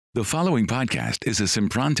The following podcast is a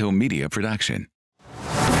Sempronto Media production.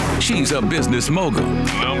 She's a business mogul,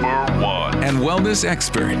 #1, and wellness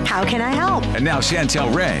expert. How can I help? And now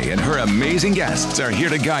Chantel Ray and her amazing guests are here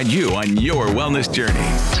to guide you on your wellness journey.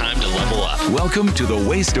 Time to level up. Welcome to the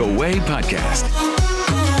Waste Away podcast.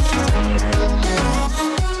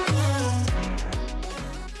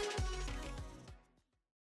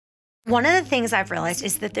 One of the things I've realized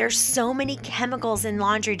is that there's so many chemicals in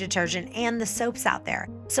laundry detergent and the soaps out there.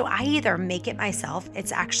 So I either make it myself,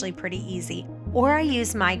 it's actually pretty easy, or I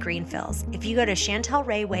use my green fills. If you go to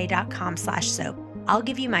chantelrayway.com/soap, I'll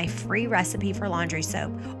give you my free recipe for laundry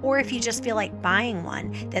soap. Or if you just feel like buying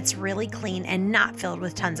one that's really clean and not filled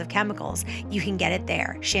with tons of chemicals, you can get it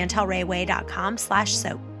there,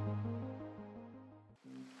 chantelrayway.com/soap.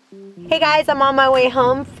 Hey guys, I'm on my way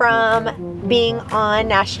home from being on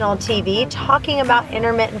national TV talking about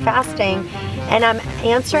intermittent fasting, and I'm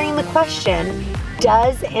answering the question,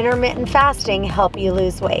 does intermittent fasting help you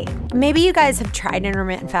lose weight? Maybe you guys have tried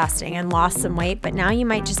intermittent fasting and lost some weight, but now you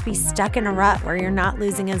might just be stuck in a rut where you're not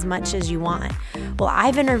losing as much as you want. Well,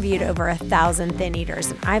 I've interviewed over 1,000 thin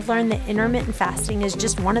eaters, and I've learned that intermittent fasting is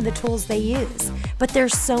just one of the tools they use. But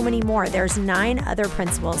there's so many more. There's 9 other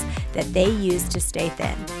principles that they use to stay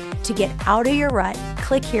thin. To get out of your rut,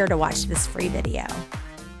 click here to watch this free video.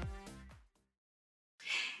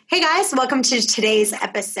 Hey guys, welcome to today's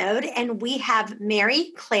episode, and we have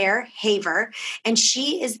Mary Claire Haver, and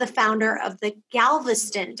she is the founder of the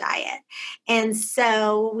Galveston Diet. And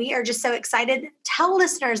so we are just so excited. Tell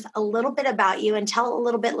listeners a little bit about you and tell a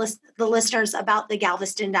little bit the listeners about the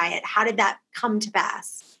Galveston Diet. How did that come to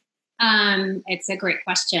pass? It's a great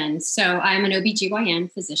question. So I'm an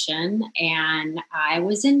OBGYN physician, and I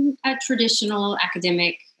was in a traditional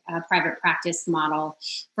academic private practice model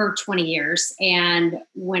for 20 years. And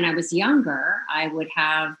when I was younger, I would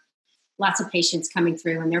have lots of patients coming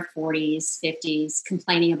through in their 40s, 50s,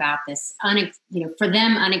 complaining about this, for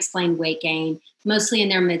them, unexplained weight gain, mostly in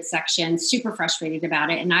their midsection, super frustrated about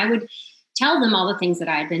it. And I would tell them all the things that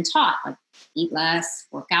I had been taught, like eat less,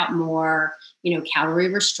 work out more,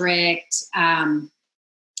 calorie restrict. And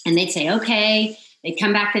they'd say, okay. They'd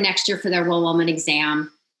come back the next year for their Wellwoman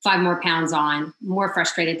exam, 5 more pounds on, more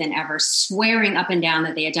frustrated than ever, swearing up and down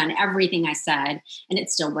that they had done everything I said, and it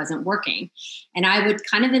still wasn't working. And I would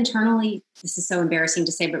kind of internally, this is so embarrassing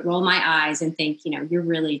to say, but roll my eyes and think, you're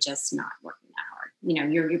really just not working that hard.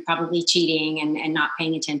 You're probably cheating and not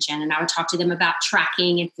paying attention. And I would talk to them about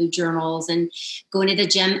tracking and food journals and going to the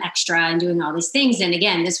gym extra and doing all these things. And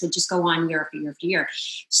again, this would just go on year after year after year.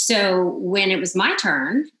 So when it was my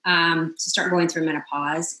turn to start going through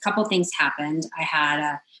menopause, a couple things happened. I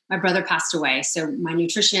had my brother passed away. So my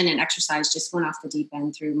nutrition and exercise just went off the deep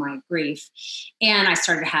end through my grief. And I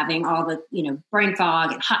started having all the, brain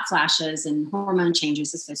fog and hot flashes and hormone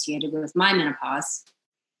changes associated with my menopause.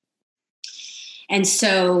 And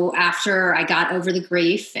so after I got over the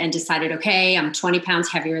grief and decided, okay, I'm 20 pounds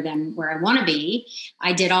heavier than where I want to be,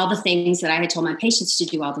 I did all the things that I had told my patients to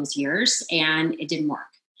do all those years, and it didn't work.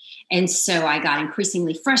 And so I got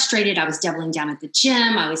increasingly frustrated. I was doubling down at the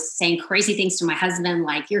gym. I was saying crazy things to my husband,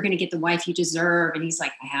 like, you're going to get the wife you deserve. And he's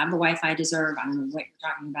like, I have the wife I deserve. I don't know what you're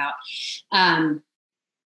talking about.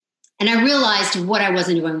 And I realized what I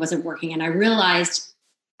wasn't doing wasn't working. And I realized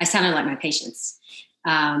I sounded like my patients.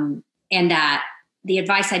 And that the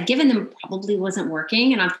advice I'd given them probably wasn't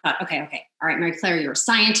working. And I thought, okay. All right, Mary Claire, you're a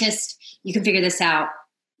scientist. You can figure this out.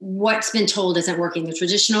 What's been told isn't working. The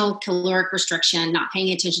traditional caloric restriction, not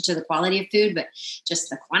paying attention to the quality of food, but just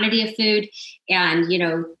the quantity of food. And,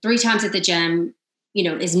 3 times at the gym,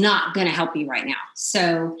 is not going to help you right now.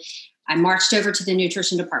 So I marched over to the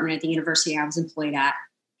nutrition department at the university I was employed at,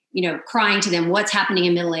 crying to them, what's happening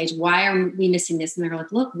in middle age? Why are we missing this? And they're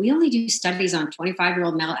like, look, we only do studies on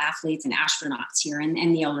 25-year-old male athletes and astronauts here and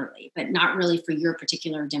the elderly, but not really for your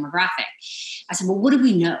particular demographic. I said, well, what do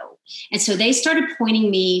we know? And so they started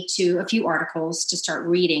pointing me to a few articles to start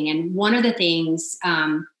reading. And one of the things,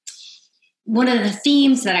 one of the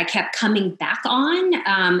themes that I kept coming back on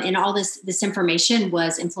in all this information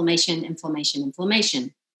was inflammation.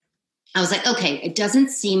 I was like, okay, it doesn't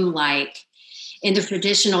seem like in the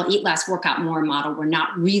traditional eat less, work out more model, we're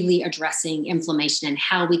not really addressing inflammation and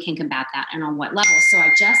how we can combat that and on what level. So I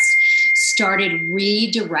just started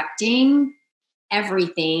redirecting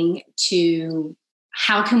everything to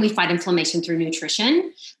how can we fight inflammation through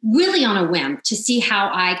nutrition, really on a whim, to see how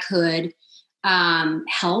I could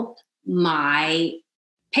help my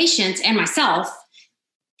patients and myself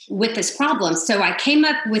with this problem. So I came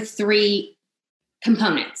up with 3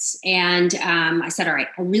 components. And I said, all right,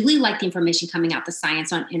 I really like the information coming out, the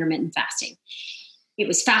science on intermittent fasting. it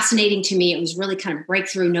was fascinating to me. It was really kind of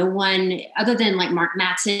breakthrough. No one other than like Mark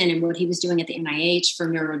Mattson and what he was doing at the NIH for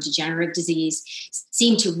neurodegenerative disease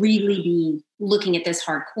seemed to really be looking at this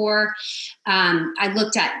hardcore. I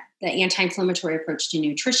looked at the anti-inflammatory approach to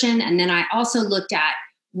nutrition. And then I also looked at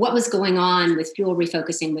what was going on with fuel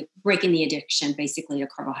refocusing, with breaking the addiction basically to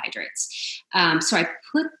carbohydrates. So I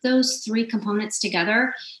put those three components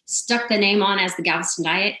together, stuck the name on as the Galveston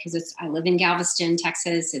Diet because I live in Galveston,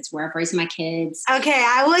 Texas. It's where I've raised my kids. Okay,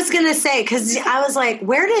 I was going to say, because I was like,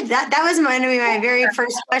 where did that was going to be my very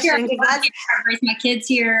first question. I've raised my kids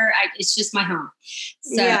here. It's just my home.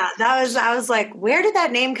 So, yeah, I was like, where did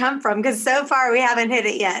that name come from? Because so far we haven't hit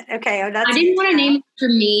it yet. Okay. I didn't want to name it for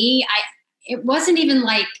me. It wasn't even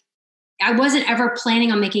like, I wasn't ever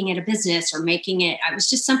planning on making it a business or making it, it was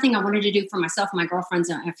just something I wanted to do for myself, my girlfriends,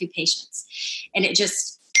 and a few patients. And it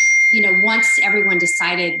just, once everyone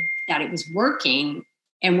decided that it was working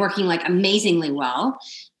and working like amazingly well,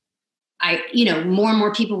 more and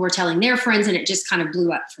more people were telling their friends, and it just kind of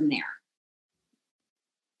blew up from there.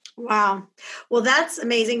 Wow. Well, that's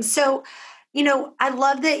amazing. So, I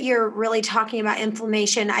love that you're really talking about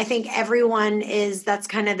inflammation. I think that's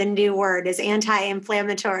kind of the new word, is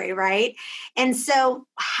anti-inflammatory, right? And so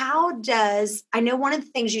I know one of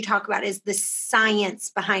the things you talk about is the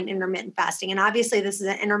science behind intermittent fasting. And obviously this is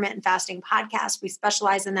an intermittent fasting podcast. We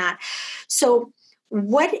specialize in that. So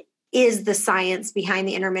what is the science behind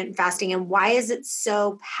the intermittent fasting, and why is it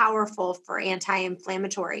so powerful for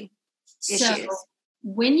anti-inflammatory issues? So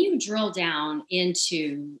when you drill down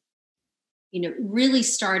into really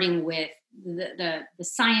starting with the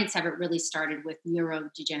science of it, really started with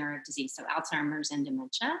neurodegenerative disease, so Alzheimer's and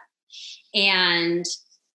dementia. And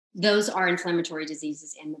those are inflammatory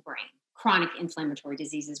diseases in the brain, chronic inflammatory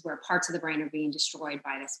diseases where parts of the brain are being destroyed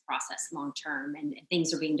by this process long-term, and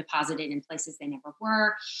things are being deposited in places they never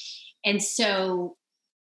were. And so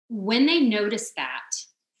when they noticed that,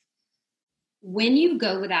 when you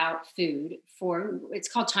go without food it's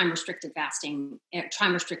called time-restricted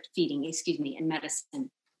feeding, in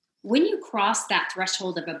medicine. When you cross that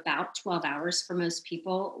threshold of about 12 hours for most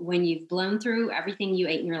people, when you've blown through everything you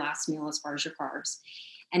ate in your last meal as far as your carbs,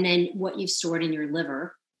 and then what you've stored in your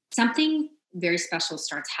liver, something very special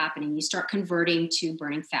starts happening. You start converting to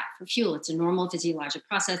burning fat for fuel. It's a normal physiologic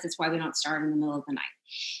process. That's why we don't starve in the middle of the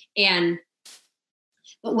night.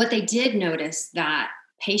 But what they did notice, that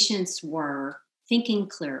patients were thinking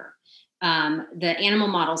clearer. The animal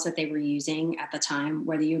models that they were using at the time,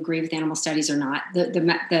 whether you agree with animal studies or not,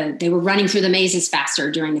 they were running through the mazes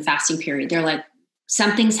faster during the fasting period. They're like,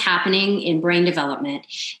 something's happening in brain development,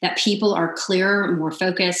 that people are clearer, more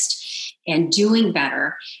focused, and doing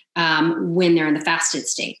better when they're in the fasted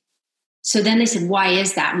state. So then they said, why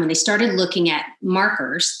is that? And when they started looking at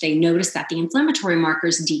markers, they noticed that the inflammatory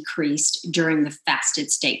markers decreased during the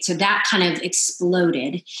fasted state. So that kind of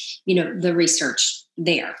exploded, the research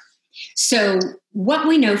there. So what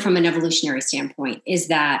we know from an evolutionary standpoint is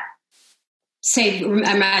that,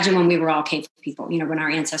 imagine when we were all cave people, when our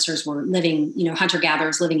ancestors were living,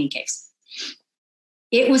 hunter-gatherers living in caves.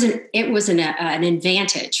 It was an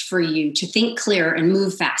advantage for you to think clearer and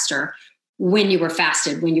move faster when you were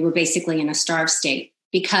fasted, when you were basically in a starved state,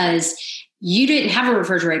 because you didn't have a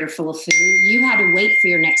refrigerator full of food. You had to wait for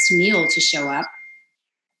your next meal to show up.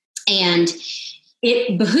 And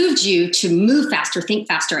it behooved you to move faster, think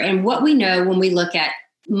faster. And what we know when we look at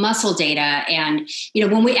muscle data and,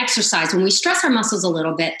 when we exercise, when we stress our muscles a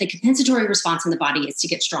little bit, the compensatory response in the body is to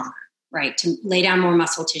get stronger, right? To lay down more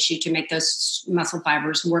muscle tissue, to make those muscle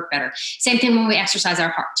fibers work better. Same thing when we exercise our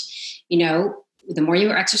heart. The more you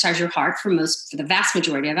exercise your heart, for the vast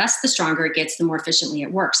majority of us, the stronger it gets, the more efficiently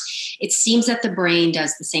it works. It seems that the brain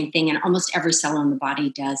does the same thing, and almost every cell in the body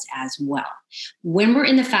does as well. When we're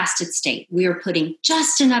in the fasted state, we are putting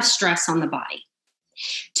just enough stress on the body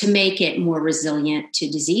to make it more resilient to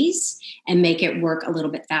disease and make it work a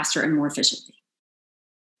little bit faster and more efficiently.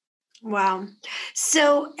 Wow.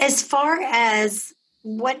 So as far as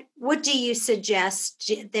what do you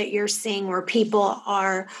suggest that you're seeing where people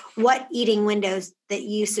are, what eating windows that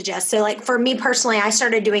you suggest? So like for me personally, I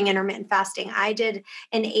started doing intermittent fasting. I did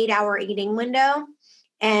an 8-hour eating window.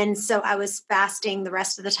 And so I was fasting the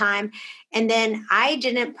rest of the time. And then I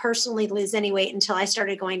didn't personally lose any weight until I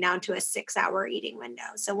started going down to a 6-hour eating window.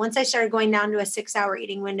 So once I started going down to a 6-hour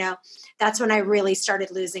eating window, that's when I really started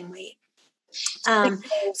losing weight.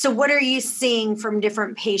 So what are you seeing from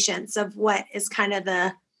different patients of what is kind of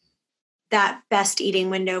that best eating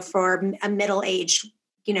window for a middle-aged,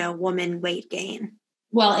 woman weight gain?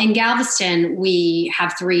 Well, in Galveston, we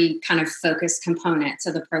have 3 kind of focused components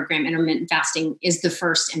of the program. Intermittent fasting is the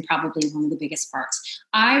first and probably one of the biggest parts.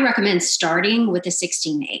 I recommend starting with a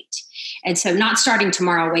 16-8. And so not starting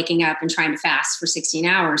tomorrow, waking up and trying to fast for 16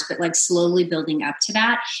 hours, but like slowly building up to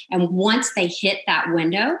that. And once they hit that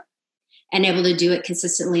window and able to do it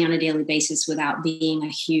consistently on a daily basis without being a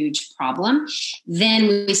huge problem,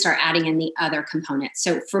 then we start adding in the other components.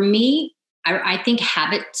 So for me, I think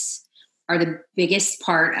habits are the biggest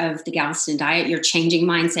part of the Galveston diet. You're changing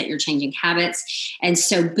mindset, you're changing habits. And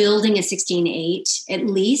so building a 16-8, at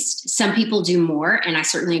least, some people do more. And I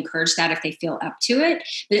certainly encourage that if they feel up to it.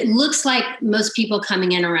 But it looks like most people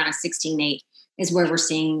coming in around a 16-8 is where we're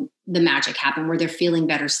seeing the magic happen, where they're feeling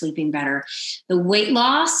better, sleeping better. The weight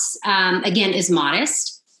loss, again, is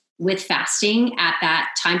modest with fasting at that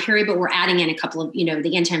time period, but we're adding in a couple of,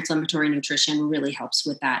 the anti-inflammatory nutrition really helps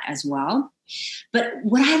with that as well. But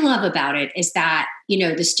what I love about it is that,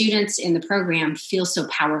 the students in the program feel so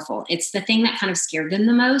powerful. It's the thing that kind of scared them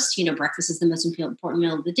the most. Breakfast is the most important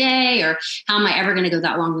meal of the day, or how am I ever going to go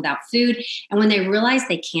that long without food? And when they realize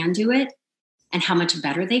they can do it and how much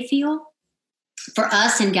better they feel, for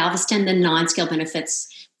us in Galveston, the non-scale benefits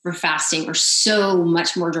for fasting are so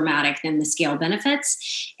much more dramatic than the scale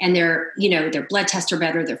benefits. And their blood tests are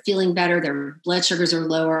better, they're feeling better, their blood sugars are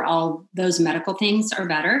lower, all those medical things are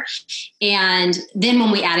better. And then when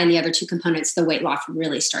we add in the other 2 components, the weight loss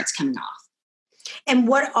really starts coming off. And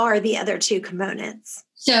what are the other 2 components?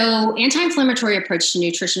 So anti-inflammatory approach to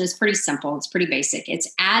nutrition is pretty simple. It's pretty basic. It's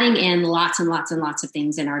adding in lots and lots and lots of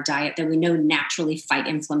things in our diet that we know naturally fight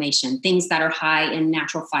inflammation, things that are high in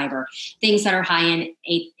natural fiber, things that are high in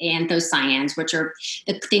anthocyanins, which are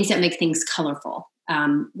the things that make things colorful.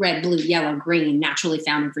 Red, blue, yellow, green, naturally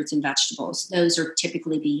found in fruits and vegetables. Those are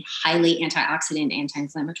typically the highly antioxidant,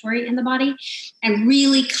 anti-inflammatory in the body, and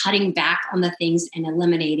really cutting back on the things and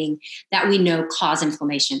eliminating that we know cause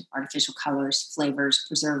inflammation. Artificial colors, flavors,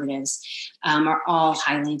 preservatives are all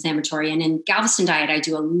highly inflammatory. And in Galveston Diet, I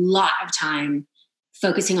do a lot of time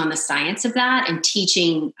focusing on the science of that and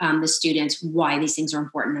teaching the students why these things are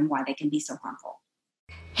important and why they can be so harmful.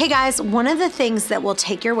 Hey guys, one of the things that will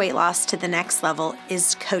take your weight loss to the next level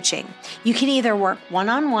is coaching. You can either work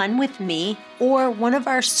one-on-one with me or one of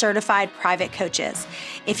our certified private coaches.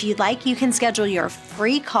 If you'd like, you can schedule your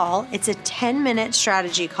free call. It's a 10-minute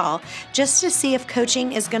strategy call just to see if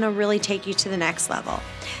coaching is going to really take you to the next level.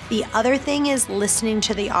 The other thing is listening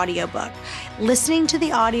to the audiobook. Listening to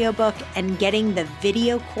the audiobook and getting the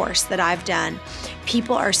video course that I've done,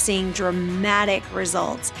 people are seeing dramatic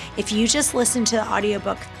results. If you just listen to the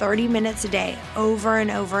audiobook 30 minutes a day over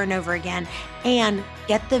and over and over again and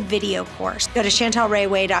get the video course, go to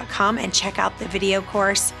ChantelRayWay.com and check out the video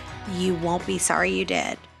course. You won't be sorry you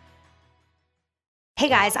did. Hey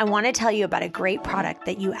guys, I want to tell you about a great product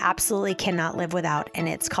that you absolutely cannot live without, and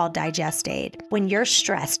it's called Digest Aid. When you're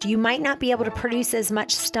stressed, you might not be able to produce as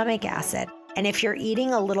much stomach acid. And if you're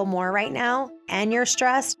eating a little more right now and you're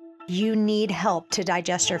stressed, you need help to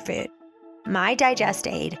digest your food. My Digest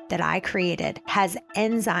Aid that I created has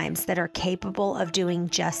enzymes that are capable of doing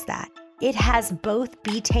just that. It has both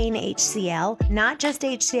betaine HCl, not just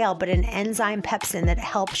HCl, but an enzyme pepsin that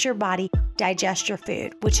helps your body digest your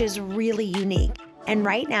food, which is really unique. And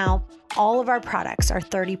right now, all of our products are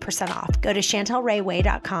 30% off. Go to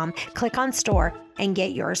ChantelRayWay.com, click on store, and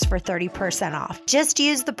get yours for 30% off. Just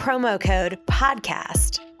use the promo code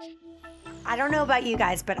PODCAST. I don't know about you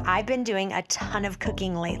guys, but I've been doing a ton of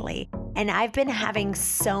cooking lately, and I've been having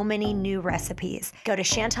so many new recipes. Go to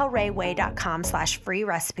ChantelRayWay.com/free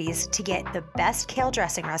recipes to get the best kale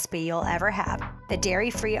dressing recipe you'll ever have, the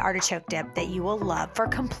dairy-free artichoke dip that you will love for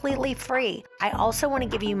completely free. I also want to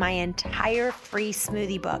give you my entire free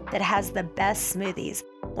smoothie book that has the best smoothies.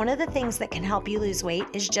 One of the things that can help you lose weight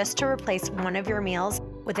is just to replace one of your meals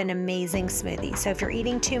with an amazing smoothie. So if you're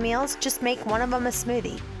eating 2 meals, just make one of them a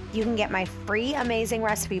smoothie. You can get my free amazing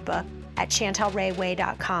recipe book at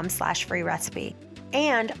ChantelRayWay.com/free recipe.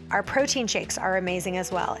 And our protein shakes are amazing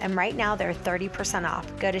as well. And right now they're 30% off.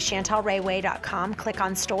 Go to ChantelRayWay.com, click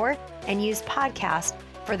on store, and use podcast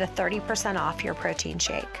for the 30% off your protein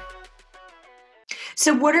shake.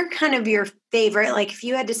 So what are kind of your favorite, like if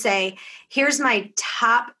you had to say, here's my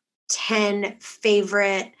top 10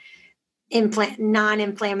 favorite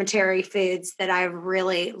non-inflammatory foods that I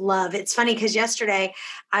really love. It's funny because yesterday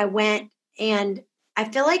I went and I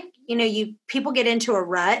feel like, people get into a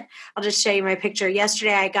rut. I'll just show you my picture.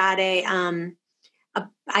 Yesterday I got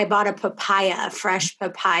I bought a papaya, a fresh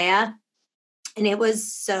papaya, And it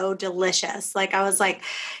was so delicious. Like, I was like,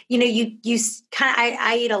 you kind of,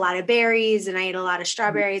 I eat a lot of berries and I eat a lot of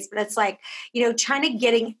strawberries, but it's like, trying to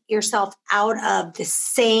getting yourself out of the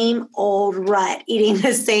same old rut, eating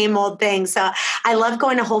the same old thing. So I love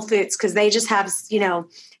going to Whole Foods because they just have,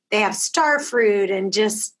 they have star fruit and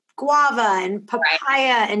just guava and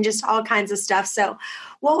papaya and just all kinds of stuff. So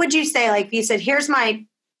what would you say? Like you said, here's my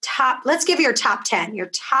let's give your top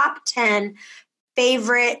 10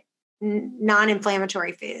 favorite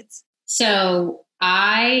non-inflammatory foods. So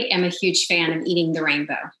I am a huge fan of eating the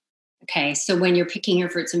rainbow. Okay. So when you're picking your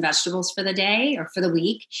fruits and vegetables for the day or for the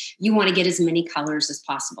week, you want to get as many colors as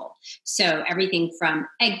possible. So everything from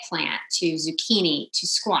eggplant to zucchini to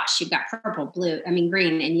squash, you've got purple, blue,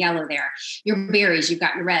 green and yellow there. Your berries, you've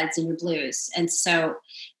got your reds and your blues. And so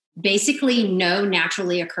basically no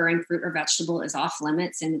naturally occurring fruit or vegetable is off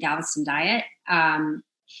limits in the Galveston diet. And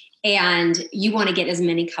you want to get as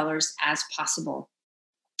many colors as possible.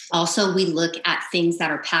 Also, we look at things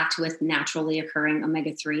that are packed with naturally occurring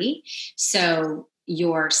omega-3. So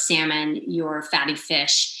your salmon, your fatty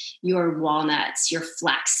fish, your walnuts, your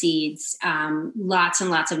flax seeds, lots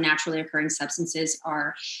and lots of naturally occurring substances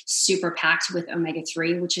are super packed with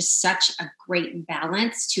omega-3, which is such a great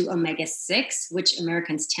balance to omega-6, which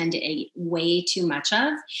Americans tend to eat way too much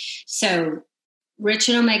of. So rich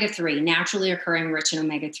in omega-3, naturally occurring rich in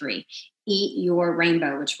omega-3. Eat your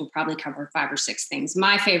rainbow, which will probably cover 5 or 6 things.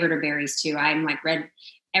 My favorite are berries too. I'm like red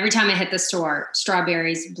every time I hit the store,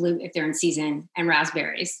 strawberries, blue if they're in season, and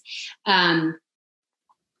raspberries. And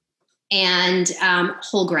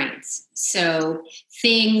whole grains. So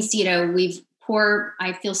things,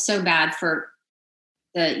 I feel so bad for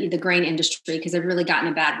the grain industry because they've really gotten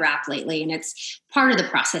a bad rap lately, and it's part of the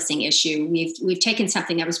processing issue. We've taken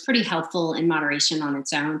something that was pretty helpful in moderation on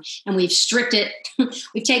its own, and we've stripped it.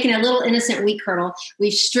 We've taken a little innocent wheat kernel.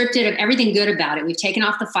 We've stripped it of everything good about it. We've taken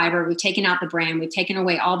off the fiber. We've taken out the bran. We've taken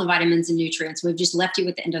away all the vitamins and nutrients. We've just left you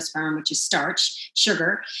with the endosperm, which is starch,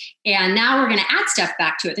 sugar. And now we're going to add stuff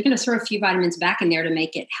back to it. They're going to throw a few vitamins back in there to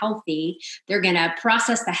make it healthy. They're going to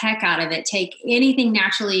process the heck out of it, take anything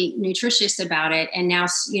naturally nutritious about it, and now,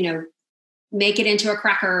 make it into a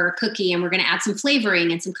cracker or a cookie, and we're going to add some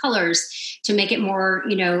flavoring and some colors to make it more,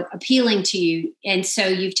 appealing to you. And so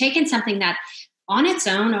you've taken something that on its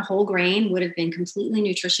own, a whole grain would have been completely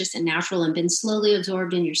nutritious and natural and been slowly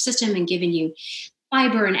absorbed in your system and given you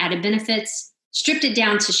fiber and added benefits, stripped it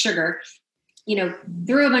down to sugar,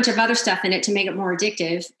 threw a bunch of other stuff in it to make it more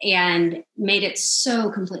addictive and made it so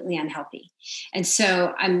completely unhealthy. And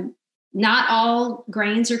so not all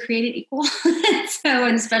grains are created equal.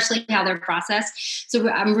 And especially how they're processed. So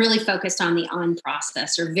I'm really focused on the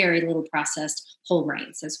unprocessed or very little processed whole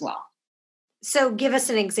grains as well. So give us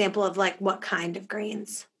an example of what kind of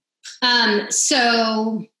grains?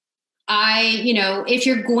 So if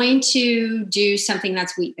you're going to do something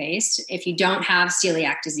that's wheat-based, if you don't have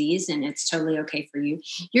celiac disease and it's totally okay for you,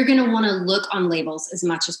 you're going to want to look on labels as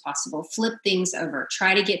much as possible. Flip things over.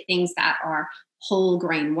 Try to get things that are whole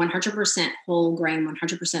grain, 100% whole grain,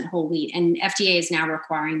 100% whole wheat. And FDA is now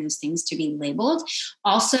requiring those things to be labeled.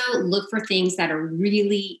 Also, look for things that are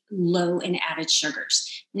really low in added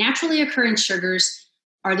sugars. Naturally occurring sugars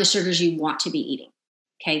are the sugars you want to be eating.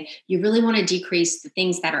 Okay. You really want to decrease the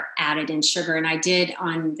things that are added in sugar. And I did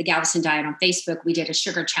on the Galveston Diet on Facebook, we did a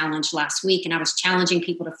sugar challenge last week, and I was challenging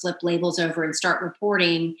people to flip labels over and start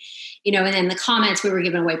reporting, and in the comments, we were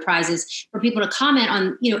giving away prizes for people to comment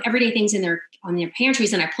on, everyday things on their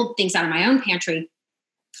pantries. And I pulled things out of my own pantry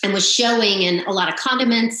and was showing in a lot of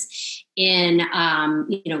condiments, in,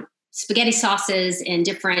 spaghetti sauces and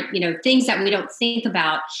different, things that we don't think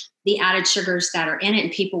about, the added sugars that are in it,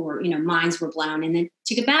 and people were, minds were blown. And then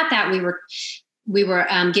to combat that, we were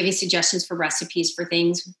giving suggestions for recipes for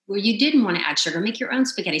things where you didn't want to add sugar. Make your own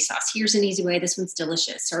spaghetti sauce. Here's an easy way. This one's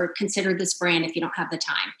delicious. Or consider this brand if you don't have the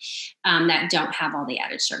time, that don't have all the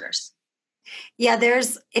added sugars. Yeah,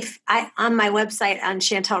 on my website on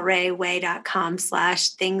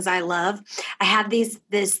chantelrayway.com/things I love, I have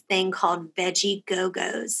this thing called Veggie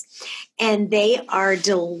Go-Go's, and they are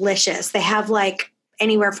delicious. They have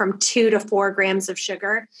anywhere from 2 to 4 grams of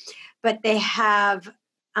sugar, but they have,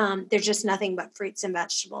 they're just nothing but fruits and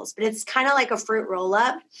vegetables, but it's kind of like a fruit roll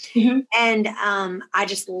up. Mm-hmm. And I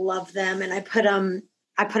just love them. And I put them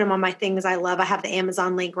on my things I love. I have the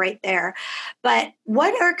Amazon link right there. But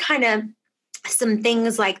what are kind of some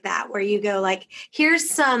things like that where you go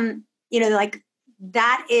here's some,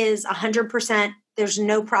 that is 100%, there's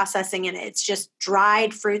no processing in it. It's just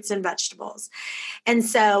dried fruits and vegetables. And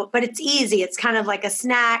so, but it's easy. It's kind of like a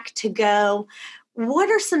snack to go.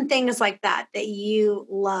 What are some things like that you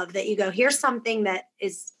love, that you go, here's something that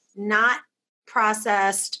is not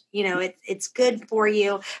processed, it's good for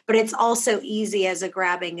you, but it's also easy as a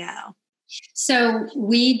grab and go. So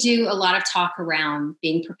we do a lot of talk around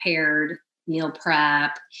being prepared, meal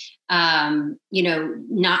prep,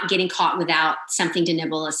 not getting caught without something to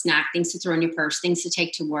nibble, a snack, things to throw in your purse, things to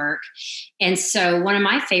take to work. And so one of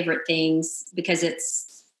my favorite things, because it's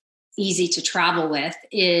easy to travel with,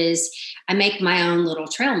 is I make my own little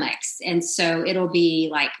trail mix. And so it'll be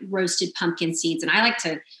like roasted pumpkin seeds. And I like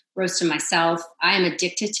to roast them myself. I am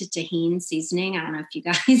addicted to tahini seasoning. I don't know if you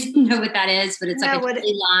guys know what that is, but it's like a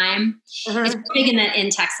chili lime. Uh-huh. It's big in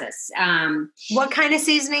Texas. What kind of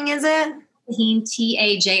seasoning is it? Tajin,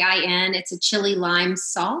 Tajin. It's a chili lime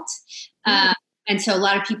salt. And so a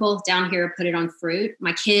lot of people down here put it on fruit.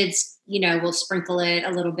 My kids, will sprinkle it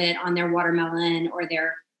a little bit on their watermelon or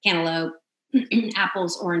their cantaloupe,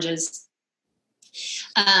 apples, oranges.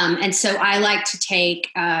 And so I like to take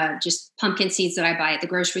just pumpkin seeds that I buy at the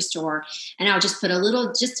grocery store, and I'll just put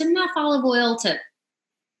just enough olive oil to,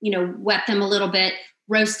 wet them a little bit,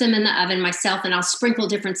 roast them in the oven myself, and I'll sprinkle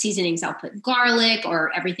different seasonings. I'll put garlic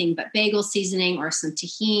or everything but bagel seasoning or some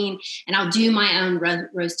tahini, and I'll do my own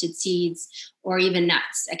roasted seeds or even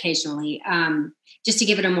nuts occasionally, just to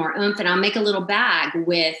give it a more oomph. And I'll make a little bag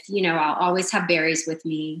with, I'll always have berries with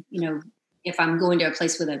me, if I'm going to a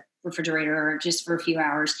place with a refrigerator or just for a few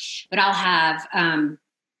hours. But I'll have,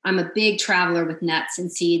 I'm a big traveler with nuts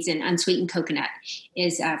and seeds, and unsweetened coconut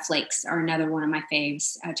flakes are another one of my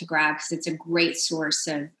faves to grab, because it's a great source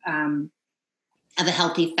of a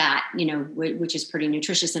healthy fat, which is pretty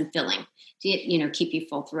nutritious and filling to, keep you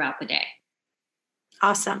full throughout the day.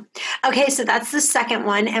 Awesome. Okay. So that's the second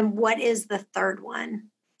one. And what is the third one?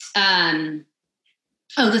 The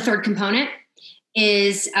third component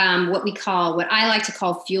is what I like to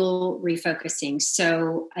call fuel refocusing.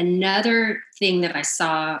 So another thing that I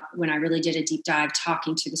saw when I really did a deep dive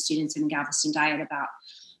talking to the students in the Galveston Diet about,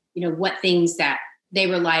 what things that they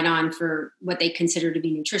relied on for what they consider to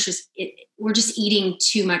be nutritious. We're just eating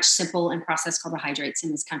too much simple and processed carbohydrates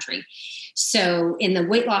in this country. So in the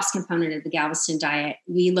weight loss component of the Galveston Diet,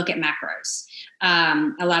 we look at macros.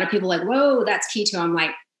 A lot of people are like, whoa, that's keto. I'm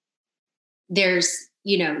like, there's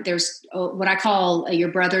what I call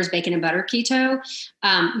your brother's bacon and butter keto.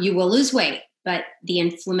 You will lose weight, but the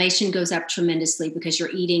inflammation goes up tremendously because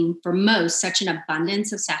you're eating, for most, such an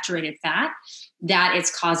abundance of saturated fat that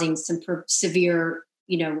it's causing some severe,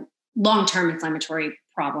 long-term inflammatory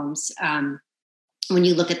problems when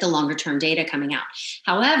you look at the longer-term data coming out.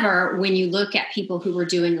 However, when you look at people who were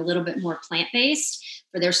doing a little bit more plant-based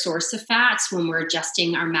for their source of fats, when we're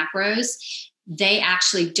adjusting our macros, they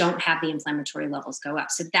actually don't have the inflammatory levels go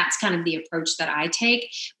up. So that's kind of the approach that I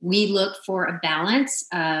take. We look for a balance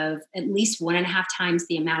of at least 1.5 times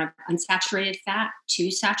the amount of unsaturated fat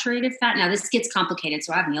to saturated fat. Now this gets complicated,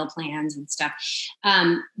 so I have meal plans and stuff.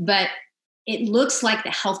 But it looks like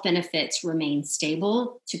the health benefits remain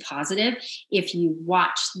stable to positive if you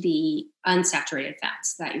watch the unsaturated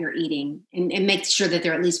fats that you're eating and make sure that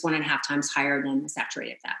they're at least 1.5 times higher than the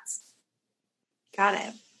saturated fats. Got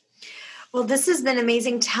it. Well, this has been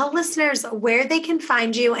amazing. Tell listeners where they can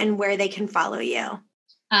find you and where they can follow you.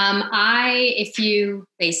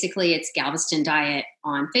 It's Galveston Diet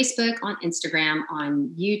on Facebook, on Instagram,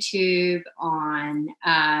 on YouTube, on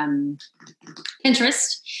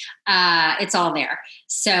Pinterest. It's all there.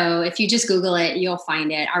 So if you just Google it, you'll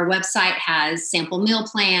find it. Our website has sample meal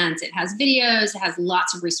plans. It has videos. It has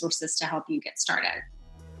lots of resources to help you get started.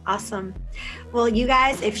 Awesome. Well, you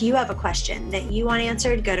guys, if you have a question that you want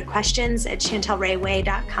answered, go to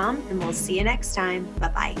questions@chantelrayway.com, and we'll see you next time.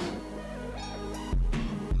 Bye-bye.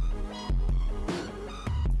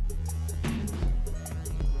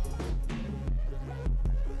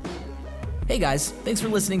 Hey guys, thanks for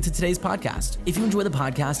listening to today's podcast. If you enjoy the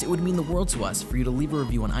podcast, it would mean the world to us for you to leave a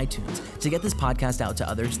review on iTunes to get this podcast out to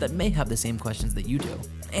others that may have the same questions that you do.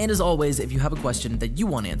 And as always, if you have a question that you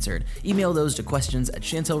want answered, email those to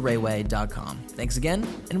questions@chantelrayway.com. Thanks again,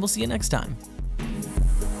 and we'll see you next time.